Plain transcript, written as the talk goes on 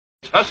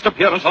First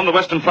appearance on the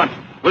Western Front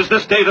was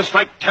this day to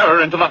strike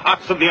terror into the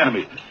hearts of the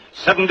enemy.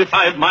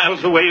 75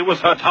 miles away was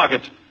her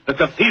target, the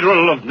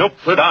Cathedral of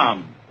Notre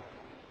Dame.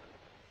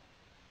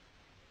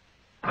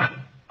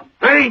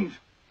 Range,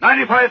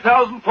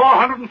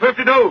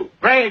 95,452.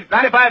 Range,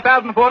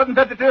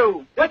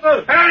 95,452. Yes,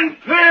 sir.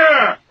 And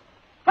clear!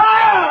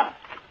 Fire!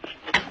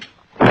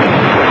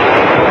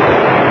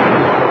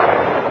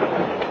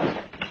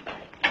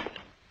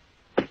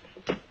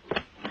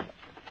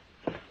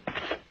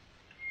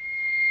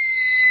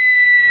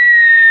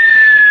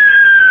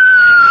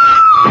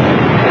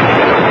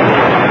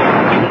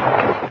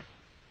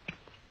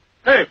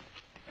 Hey,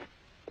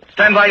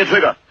 stand by your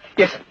trigger.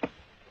 Yes, sir.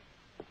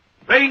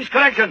 Range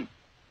correction,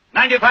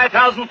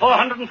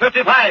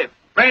 95,455.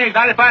 Range,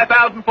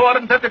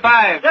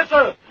 95,455. Yes,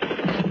 sir.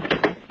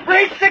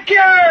 Breach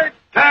secured!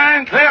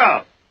 Stand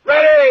clear.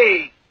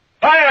 Ready!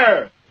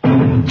 Fire!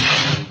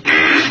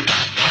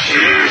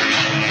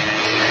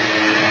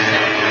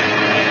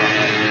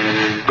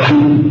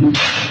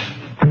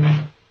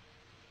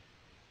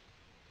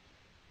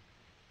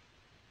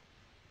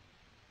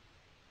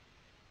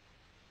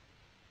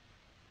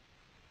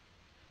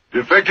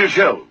 Defective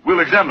shell.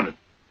 We'll examine it.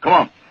 Come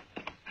on.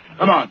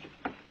 Come on.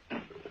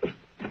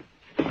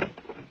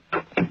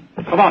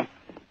 Come on.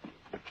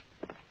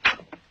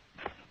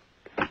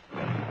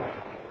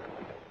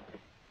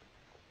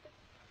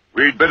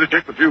 We'd better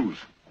check the fuse.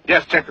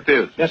 Yes, check the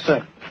fuse. Yes,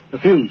 sir. The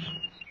fuse.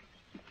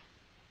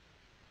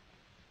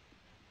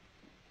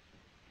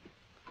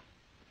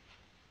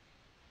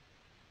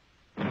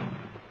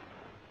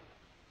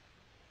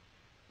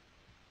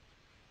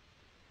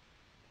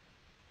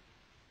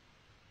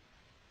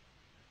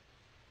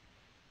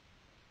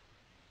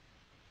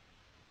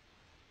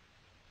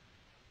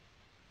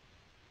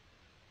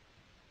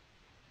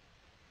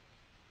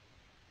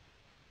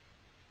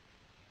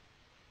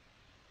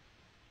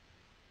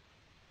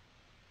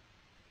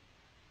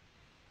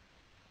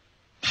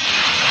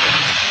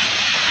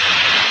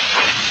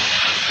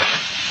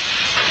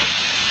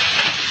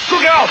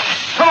 Look out!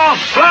 Come on,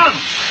 run!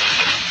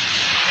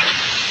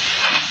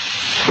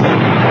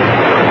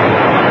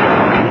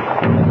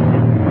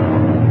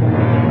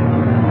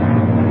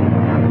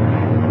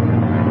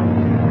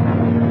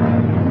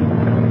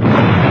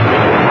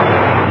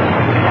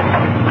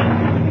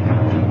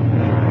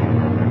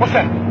 What's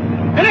that?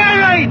 An air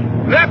raid!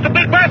 That's the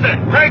big message!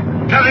 Right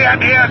to the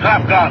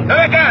anti-aircraft gun.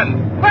 There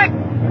again! Quick!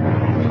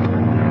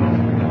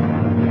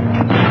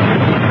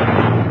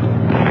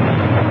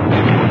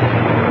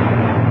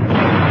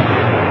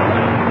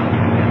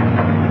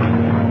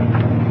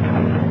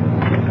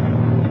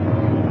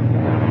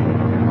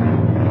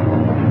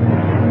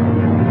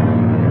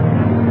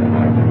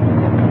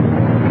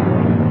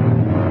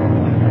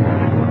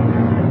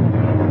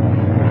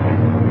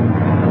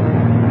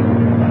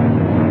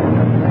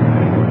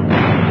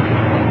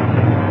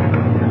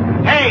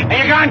 Hey,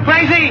 are you going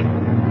crazy?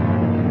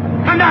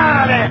 Come down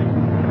out of there!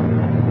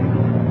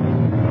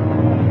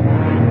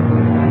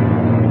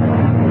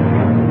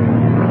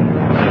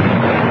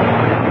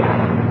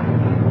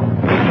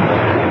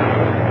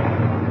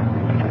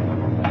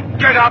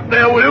 Get up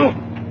there, will you?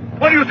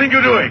 What do you think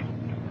you're doing?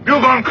 You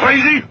gone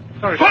crazy?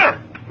 Sorry,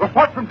 Sir!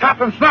 Report from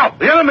Captain Snout.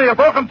 The enemy have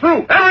broken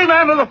through. Every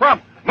man to the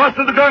front.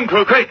 Muster the gun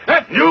crew. Hey,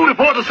 you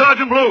report to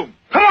Sergeant Bloom.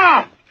 Come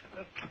on!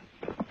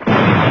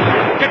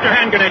 Get your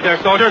hand grenade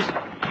there, soldiers.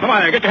 Come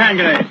on there, get your hand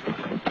grenade.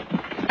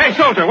 Hey,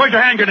 soldier, where's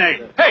your hand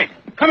grenade? Hey,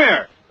 come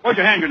here. Where's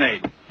your hand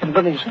grenade?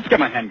 Get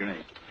my hand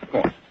grenade. Go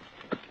on.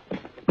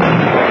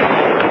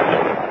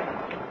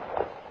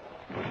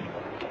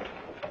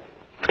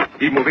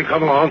 Keep moving.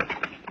 Come along.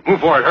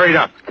 Move forward. Hurry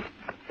up.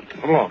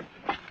 Come along.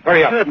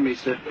 Hurry up. Pardon me,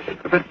 sir.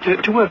 But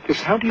to work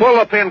this, how do you... Pull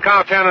the pin,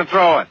 count 10, and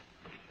throw it.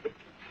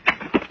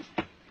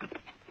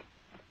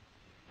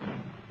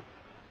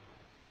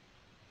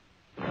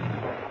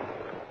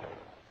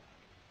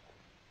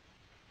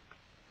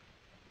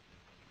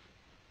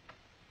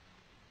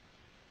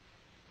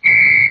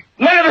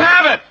 Let him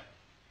have it!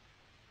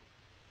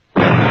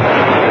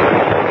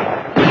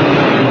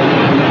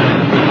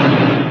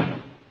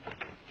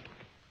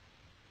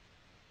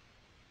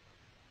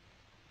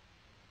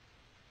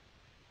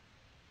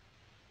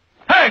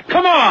 Hey,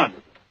 come on!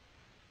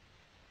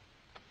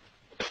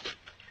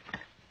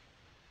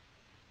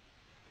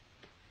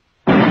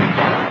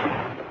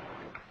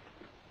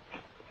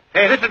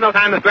 Hey, this is no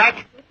time to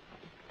scratch.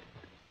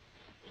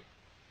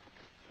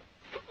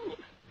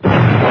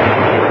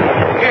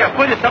 Here,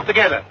 put yourself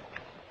together.